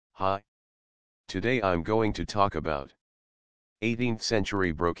Hi. Today I'm going to talk about 18th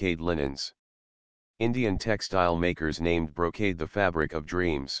century brocade linens. Indian textile makers named brocade the fabric of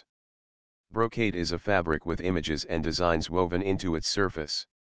dreams. Brocade is a fabric with images and designs woven into its surface.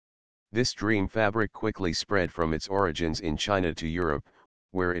 This dream fabric quickly spread from its origins in China to Europe,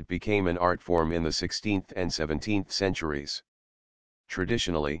 where it became an art form in the 16th and 17th centuries.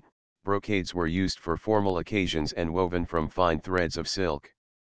 Traditionally, brocades were used for formal occasions and woven from fine threads of silk.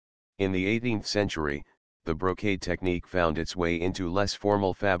 In the 18th century, the brocade technique found its way into less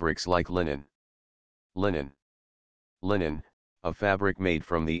formal fabrics like linen. Linen, a fabric made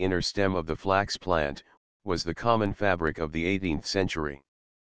from the inner stem of the flax plant, was the common fabric of the 18th century.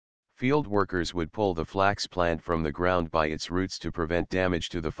 Field workers would pull the flax plant from the ground by its roots to prevent damage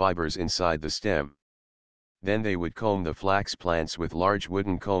to the fibers inside the stem. Then they would comb the flax plants with large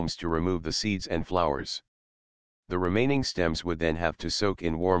wooden combs to remove the seeds and flowers. The remaining stems would then have to soak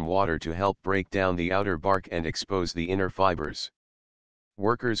in warm water to help break down the outer bark and expose the inner fibers.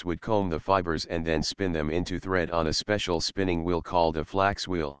 Workers would comb the fibers and then spin them into thread on a special spinning wheel called a flax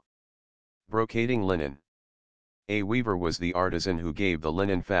wheel. Brocading linen. A weaver was the artisan who gave the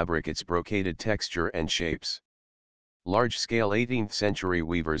linen fabric its brocaded texture and shapes. Large-scale 18th century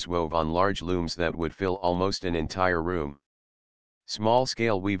weavers wove on large looms that would fill almost an entire room.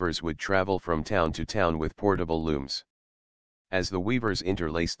 Small-scale weavers would travel from town to town with portable looms. As the weavers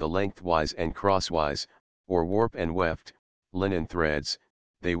interlaced the lengthwise and crosswise, or warp and weft, linen threads,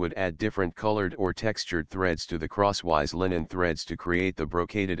 they would add different colored or textured threads to the crosswise linen threads to create the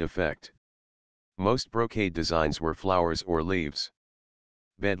brocaded effect. Most brocade designs were flowers or leaves.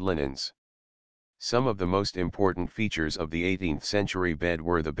 Bed linens. Some of the most important features of the 18th century bed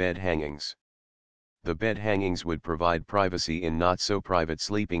were the bed hangings. The bed hangings would provide privacy in not-so-private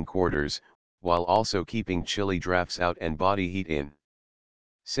sleeping quarters, while also keeping chilly drafts out and body heat in.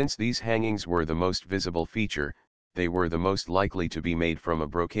 Since these hangings were the most visible feature, they were the most likely to be made from a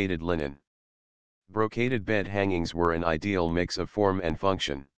brocaded linen. Brocaded bed hangings were an ideal mix of form and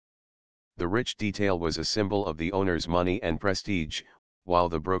function. The rich detail was a symbol of the owner's money and prestige, while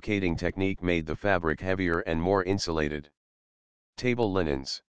the brocading technique made the fabric heavier and more insulated. Table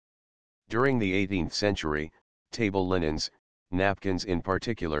linens. During the 18th century, table linens, napkins in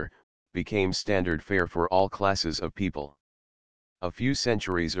particular, became standard fare for all classes of people. A few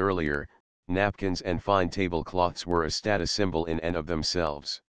centuries earlier, napkins and fine tablecloths were a status symbol in and of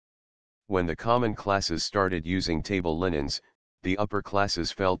themselves. When the common classes started using table linens, the upper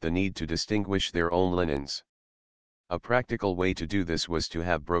classes felt the need to distinguish their own linens. A practical way to do this was to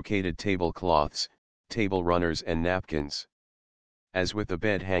have brocaded tablecloths, table runners and napkins. As with the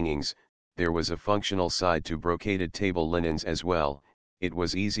bed hangings, there was a functional side to brocaded table linens as well. It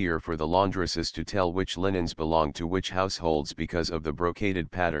was easier for the laundresses to tell which linens belonged to which households because of the brocaded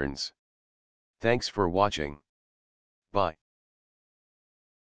patterns. Thanks for watching. Bye.